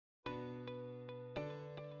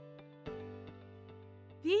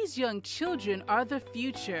These young children are the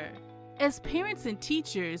future. As parents and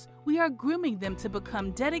teachers, we are grooming them to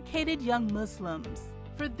become dedicated young Muslims,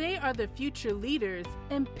 for they are the future leaders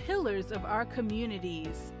and pillars of our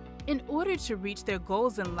communities. In order to reach their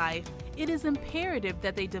goals in life, it is imperative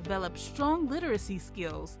that they develop strong literacy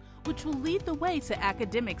skills, which will lead the way to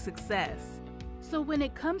academic success. So when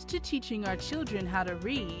it comes to teaching our children how to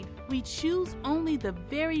read, we choose only the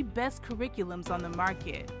very best curriculums on the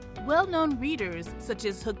market. Well-known readers such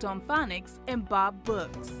as Hooked on Phonics and Bob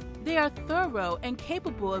Books. They are thorough and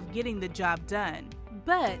capable of getting the job done,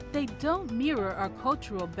 but they don't mirror our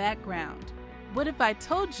cultural background. What if I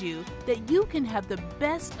told you that you can have the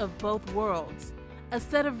best of both worlds? A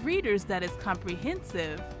set of readers that is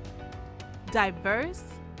comprehensive, diverse,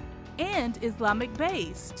 and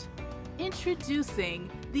Islamic-based.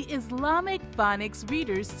 Introducing the Islamic Phonics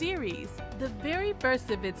Readers Series, the very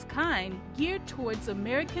first of its kind geared towards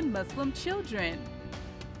American Muslim children.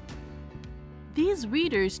 These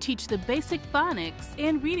readers teach the basic phonics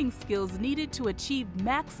and reading skills needed to achieve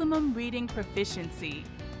maximum reading proficiency.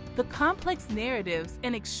 The complex narratives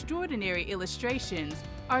and extraordinary illustrations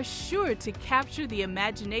are sure to capture the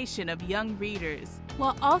imagination of young readers,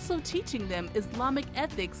 while also teaching them Islamic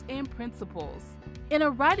ethics and principles. In a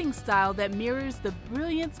writing style that mirrors the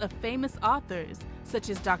brilliance of famous authors such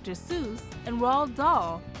as Dr. Seuss and Roald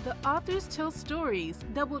Dahl, the authors tell stories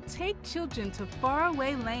that will take children to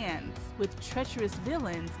faraway lands with treacherous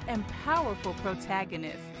villains and powerful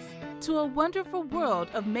protagonists, to a wonderful world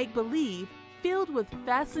of make-believe filled with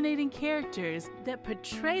fascinating characters that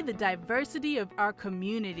portray the diversity of our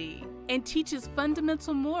community and teaches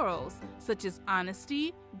fundamental morals such as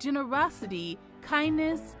honesty, generosity,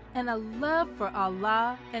 kindness, and a love for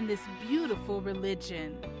Allah and this beautiful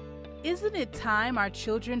religion. Isn't it time our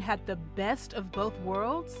children had the best of both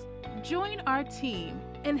worlds? Join our team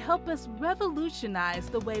and help us revolutionize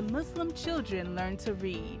the way Muslim children learn to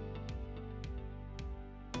read.